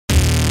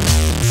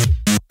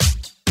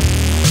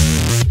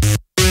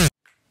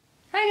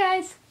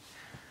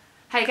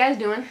you guys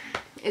doing?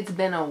 It's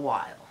been a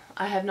while.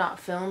 I have not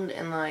filmed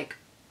in like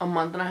a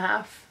month and a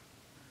half.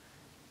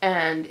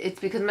 And it's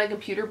because my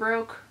computer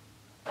broke.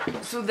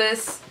 So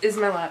this is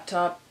my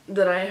laptop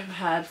that I have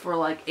had for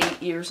like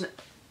 8 years.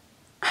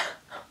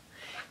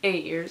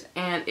 8 years.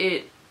 And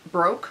it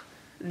broke.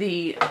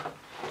 The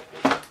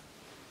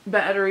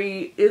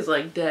battery is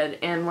like dead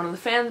and one of the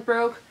fans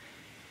broke.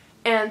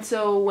 And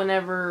so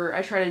whenever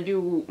I try to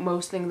do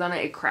most things on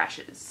it, it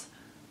crashes.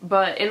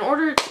 But in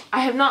order, I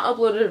have not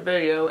uploaded a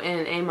video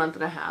in a month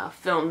and a half,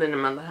 filmed in a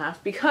month and a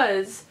half,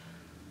 because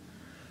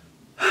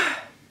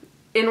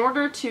in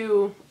order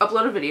to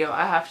upload a video,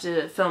 I have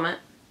to film it,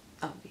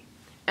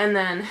 and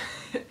then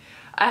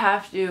I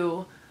have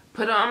to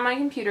put it on my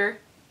computer,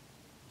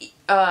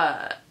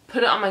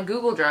 put it on my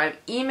Google Drive,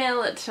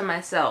 email it to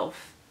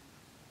myself,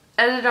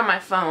 edit it on my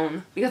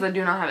phone, because I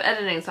do not have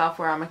editing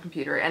software on my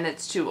computer, and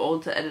it's too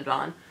old to edit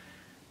on.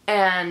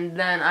 And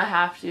then I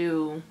have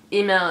to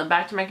email it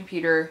back to my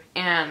computer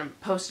and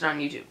post it on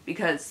YouTube,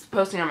 because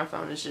posting on my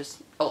phone is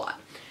just a lot.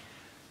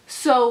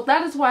 So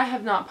that is why I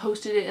have not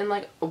posted it in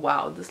like,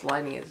 wow, this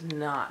lighting is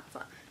not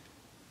fun.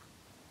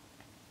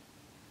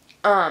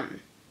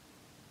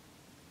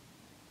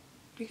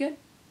 You good?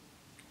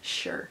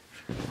 Sure.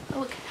 I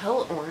look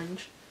hella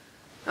orange.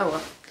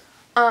 Oh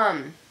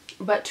well.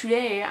 But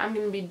today I'm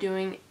gonna be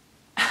doing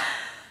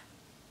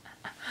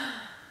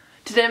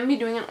today I'm gonna be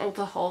doing an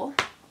ULTA haul.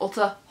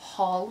 ULTA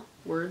Haul,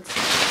 words.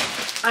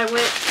 I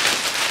went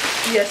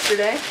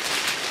yesterday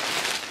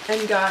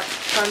and got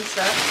fun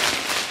stuff.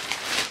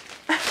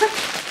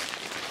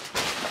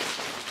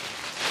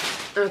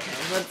 Okay,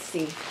 let's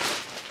see.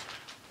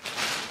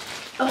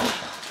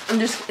 Oh,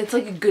 it's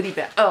like a goodie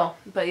bag. Oh,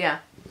 but yeah.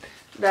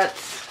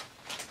 That's,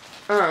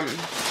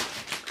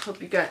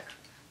 hope you got,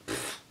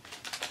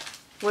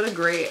 what a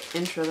great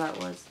intro that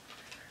was.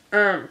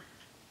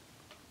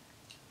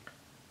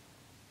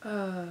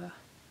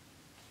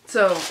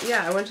 So,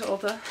 yeah, I went to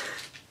ULTA.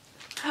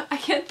 I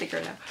can't think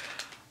right now.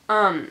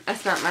 I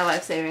spent my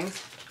life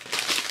savings.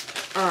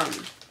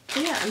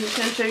 But yeah, I'm just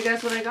gonna show you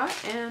guys what I got,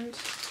 and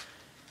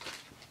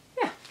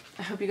yeah,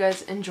 I hope you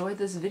guys enjoyed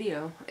this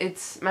video.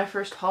 It's my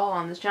first haul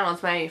on this channel.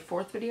 It's my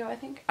 4th video, I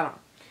think. I don't know.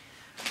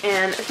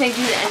 And thank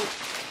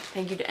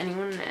you to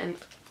anyone and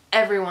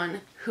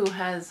everyone who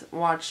has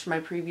watched my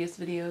previous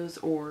videos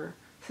or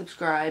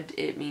subscribed.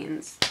 It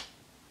means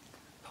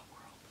the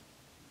world.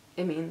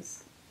 It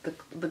means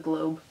the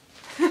globe.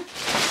 Okay,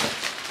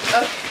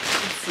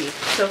 let's see.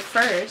 So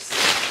first,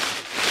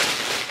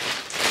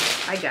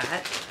 I'm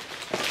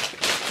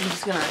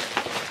just gonna,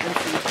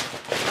 let's see.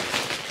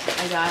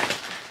 I got,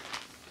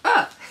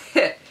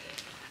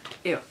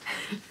 ew.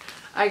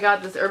 I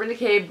got this Urban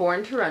Decay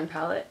Born to Run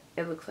palette.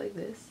 It looks like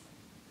this.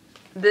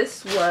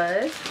 This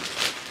was,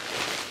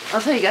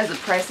 I'll tell you guys the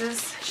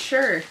prices.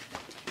 Sure.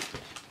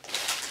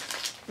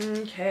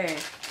 Okay.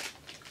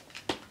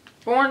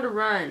 Born to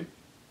Run.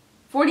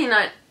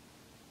 $49.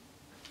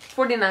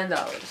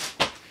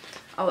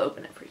 I'll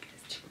open it for you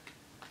guys too.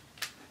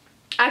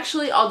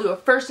 Actually, I'll do a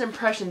first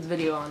impressions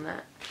video on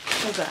that.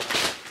 How's that?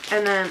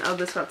 And then, oh,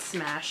 this got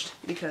smashed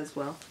because,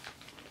 well,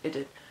 it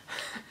did.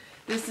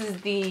 This is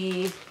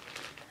the,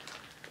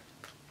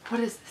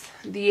 what is this?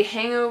 The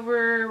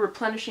Hangover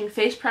Replenishing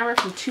Face Primer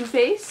from Too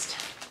Faced.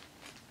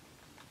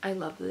 I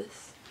love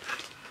this.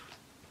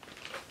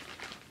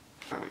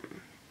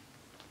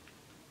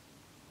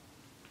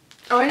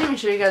 Oh, I didn't even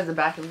show you guys the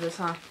back of this,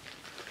 huh?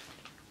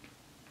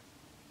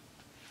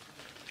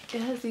 It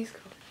has these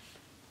colors.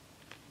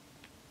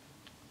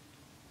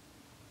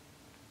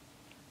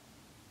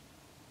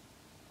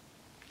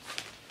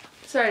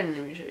 Sorry I didn't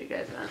even show you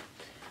guys that.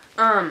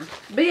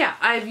 But yeah,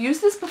 I've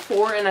used this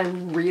before and I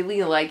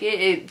really like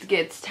it. It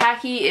gets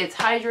tacky, it's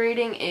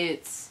hydrating,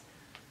 it's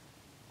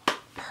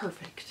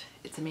perfect.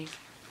 It's amazing.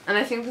 And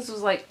I think this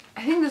was like,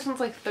 I think this one's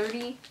like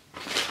 30.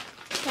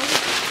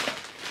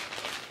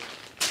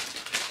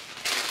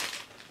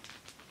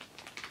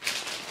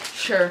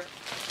 Sure,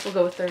 we'll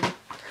go with 30.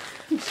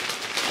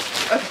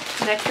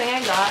 Okay, next thing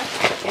I got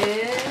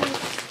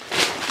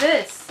is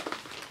this.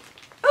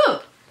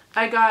 Oh,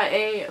 I got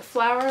a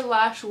Flower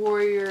Lash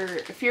Warrior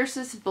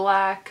Fiercest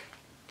Black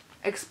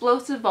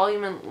Explosive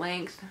Volume and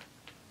Length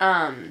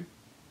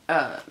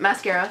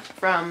mascara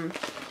from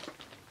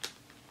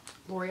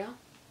L'Oreal.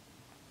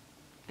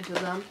 It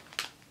says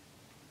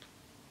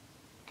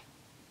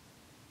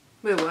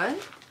wait, what?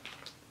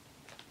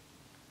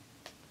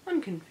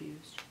 I'm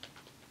confused.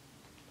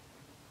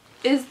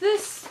 Is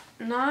this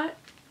not?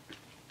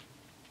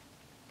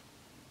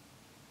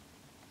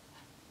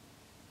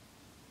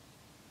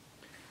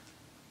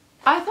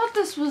 I thought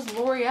this was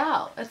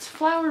L'Oreal. It's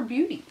Flower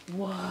Beauty.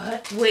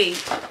 What?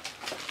 Wait.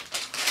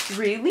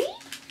 Really?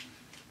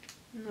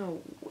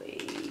 No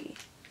way.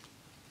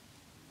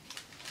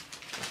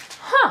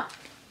 Huh.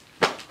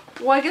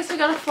 Well, I guess I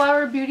got a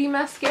Flower Beauty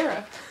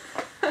mascara.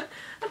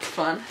 That's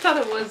fun. I thought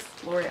it was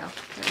L'Oreal.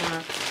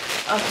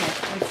 Okay,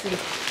 let's see.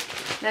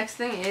 Next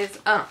thing is,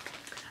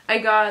 I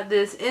got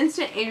this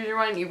Instant Age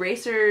Rewind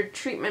Eraser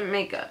Treatment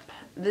Makeup.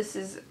 This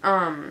is,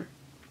 what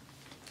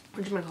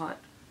do you call it?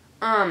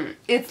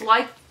 It's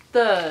like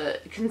the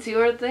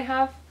concealer that they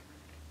have,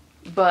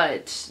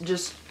 but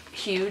just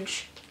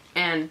huge.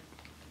 And,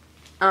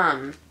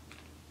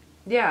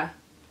 yeah.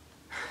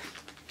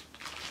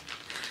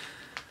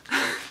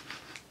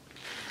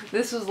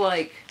 This was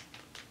like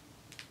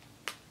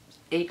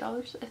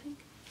 $8, I think.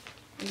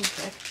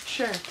 Okay,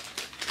 sure.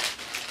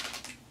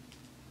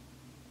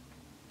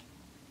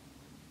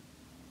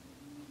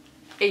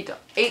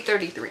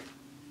 $8.33.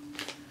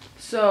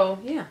 So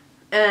yeah,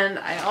 and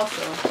I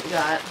also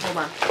got. Hold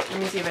on, let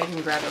me see if I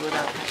can grab it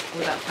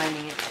without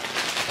finding it.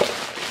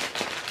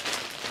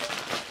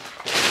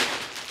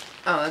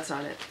 Oh, that's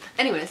not it.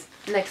 Anyways,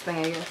 next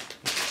thing I guess.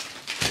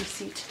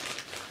 Receipt.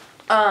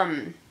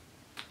 The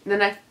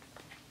next.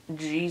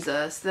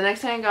 Jesus. The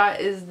next thing I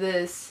got is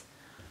this.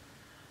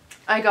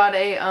 I got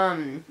a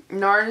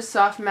NARS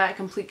Soft Matte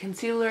Complete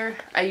Concealer.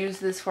 I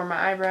used this for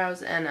my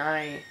eyebrows and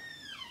I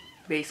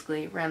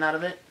basically ran out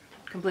of it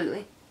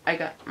completely. I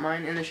got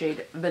mine in the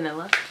shade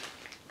Vanilla.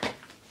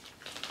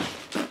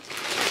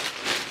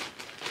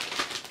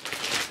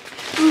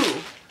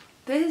 Ooh,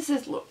 this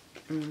is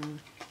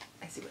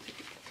I see what it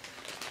is.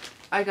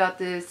 I got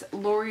this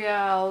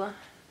L'Oreal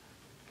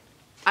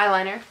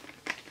eyeliner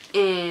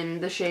in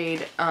the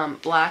shade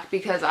black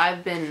because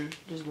I've been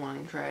just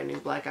wanting to try a new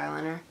black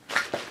eyeliner.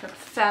 Got a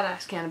fat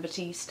ass can of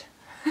Batiste.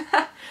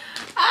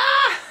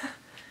 Ah!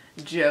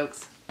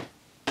 Jokes.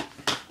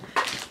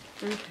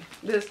 Okay.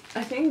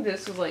 I think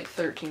this was like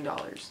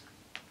 $13.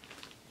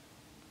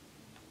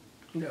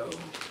 No.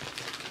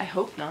 I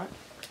hope not.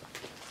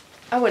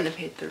 I wouldn't have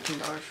paid $13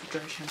 for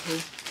dry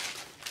shampoo.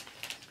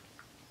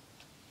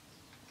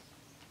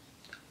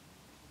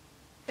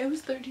 It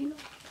was $13.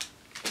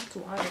 That's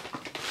wild.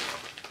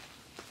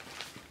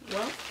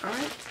 Well,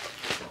 alright.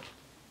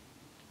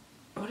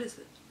 What is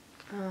it?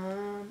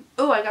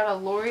 Oh, I got a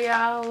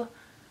L'Oreal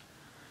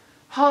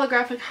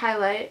holographic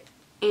highlight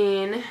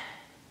in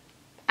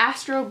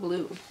Astro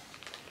Blue.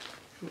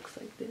 It looks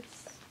like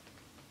this.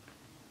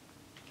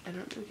 I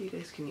don't know if you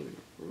guys can even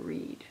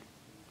read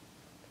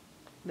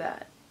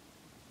that.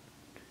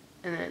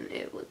 And then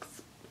it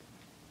looks.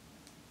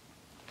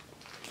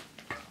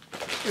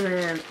 And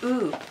then,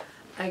 ooh,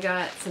 I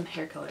got some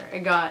hair color. I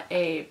got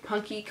a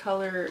Punky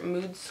Color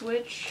Mood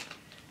Switch.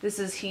 This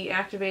is heat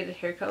activated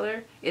hair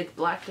color. It's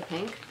black to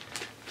pink.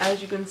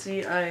 As you can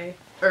see,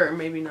 or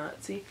maybe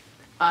not see,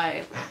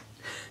 I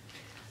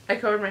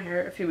covered my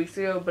hair a few weeks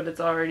ago, but it's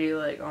already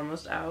like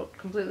almost out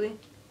completely.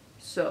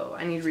 So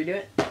I need to redo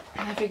it.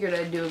 And I figured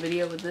I'd do a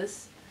video with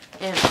this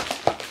and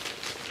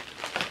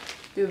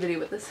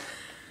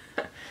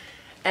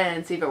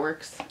and see if it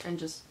works and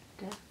just,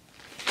 yeah.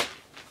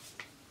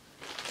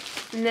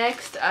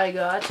 Next I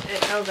got,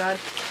 oh god,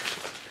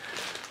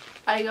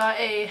 I got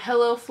a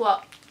Hello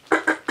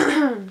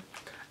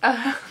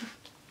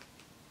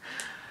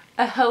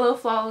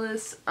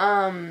Flawless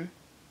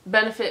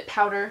Benefit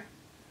Powder.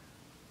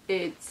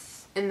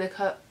 It's in the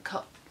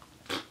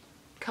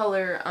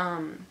color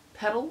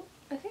Petal,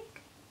 I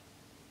think.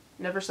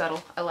 Never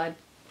Settle. I lied.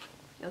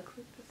 It looks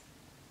like this.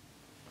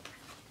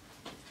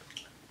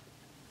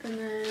 And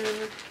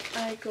then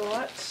I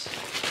got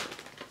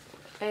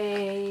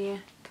a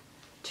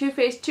Too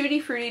Faced Tutti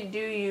Frutti Do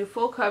You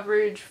Full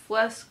Coverage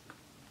Fresh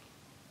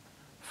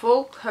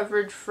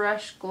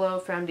Glow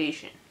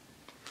Foundation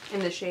in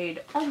the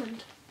shade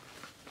Almond.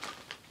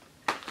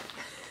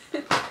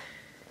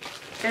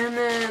 And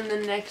then the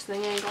next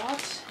thing I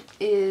got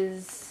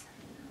is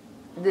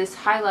this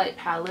highlight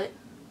palette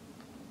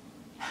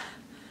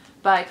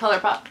by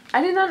ColourPop.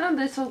 I did not know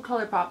they sold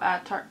ColourPop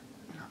at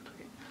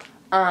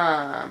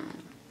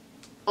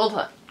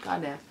Ulta.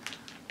 Goddamn.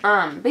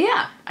 But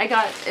yeah, I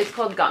got, it's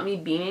called Got Me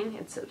Beaming.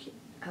 It's so cute.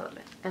 I love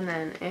it. And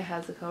then it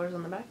has the colors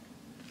on the back.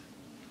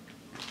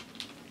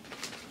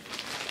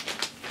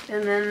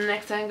 And then the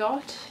next thing I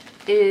got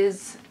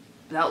is,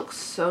 that looks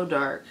so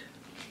dark.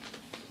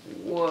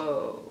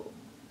 Whoa.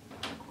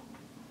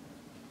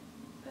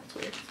 That's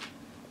weird.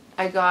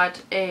 I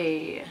got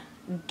a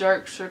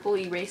dark circle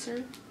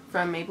eraser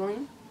from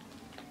Maybelline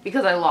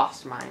because I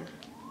lost mine.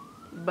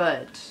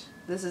 But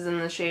this is in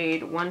the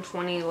shade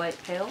 120 Light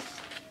Pale.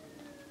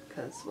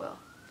 Because, well,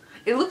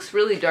 it looks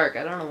really dark.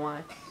 I don't know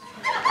why.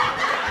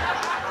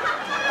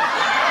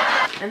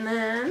 And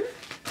then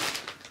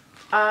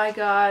I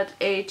got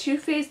a Too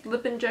Faced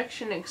Lip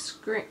Injection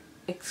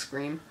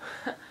Extreme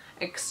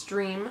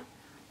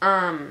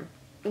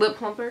lip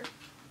plumper.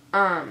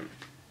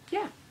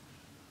 Yeah.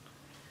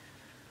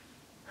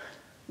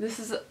 This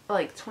is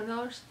like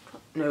 $20?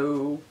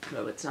 No,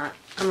 it's not.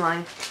 I'm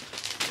lying.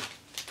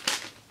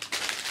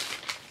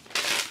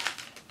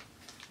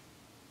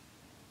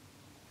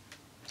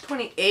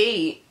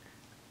 $28.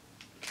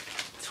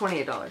 It's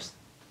 $28.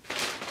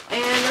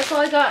 And that's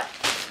all I got,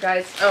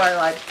 guys. Oh, I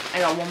lied. I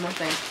got one more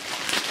thing.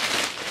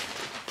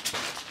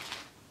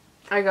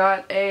 I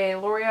got a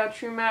L'Oreal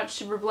True Match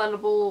Super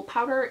Blendable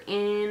Powder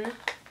in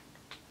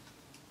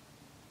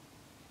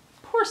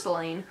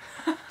Porcelain.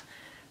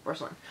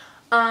 Porcelain.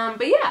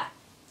 But yeah.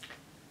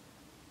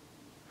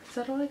 Is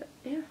that all I got?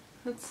 Yeah.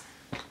 That's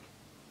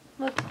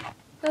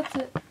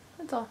it.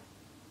 That's all.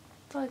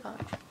 That's all I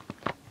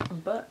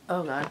got. But,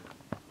 oh god.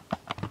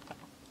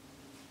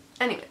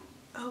 Anyway,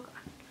 oh god.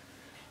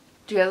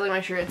 Do you guys like my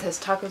shirt? It says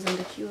tacos and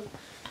tequila.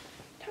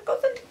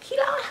 Tacos and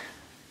tequila!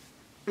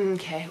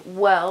 Okay,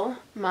 well,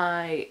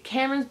 my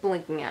camera's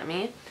blinking at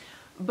me.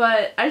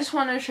 But I just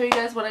wanted to show you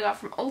guys what I got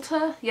from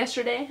ULTA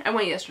yesterday. I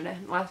went yesterday,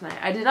 last night.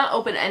 I did not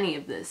open any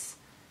of this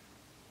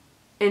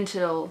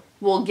until,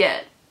 well,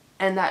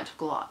 and that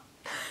took a lot.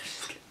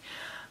 Just kidding.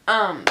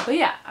 But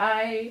yeah,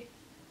 I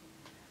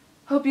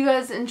hope you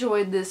guys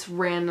enjoyed this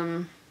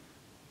random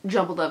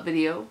jumbled up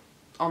video.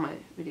 All my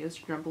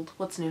videos are jumbled.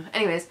 What's new?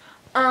 Anyways,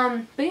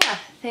 but yeah,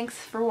 thanks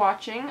for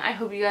watching. I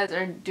hope you guys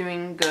are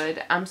doing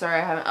good. I'm sorry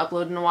I haven't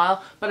uploaded in a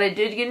while, but I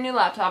did get a new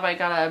laptop. I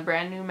got a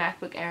brand new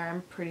MacBook Air.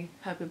 I'm pretty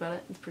happy about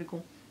it. It's pretty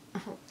cool.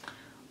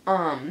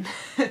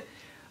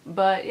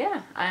 But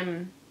yeah,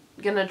 I'm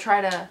gonna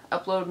try to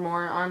upload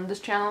more on this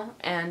channel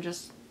and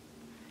just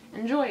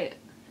enjoy it.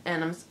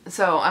 And I'm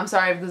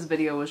sorry if this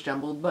video was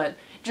jumbled, but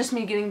just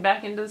me getting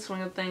back into the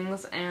swing of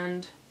things,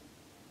 and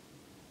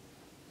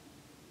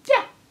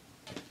yeah.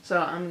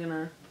 So I'm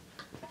gonna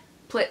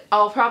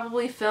I'll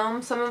probably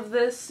film some of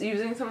this,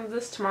 using some of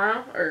this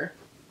tomorrow or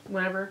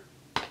whenever.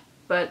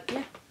 But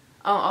yeah.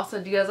 Oh,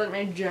 also, do you guys like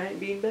my giant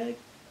beanbag?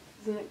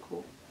 Isn't it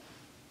cool?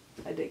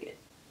 I dig it.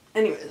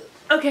 Anyways,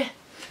 okay.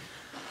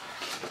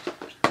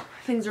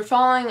 Things are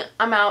falling.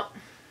 I'm out.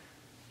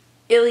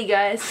 Illy,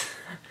 guys.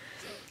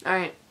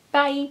 Alright.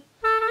 Bye.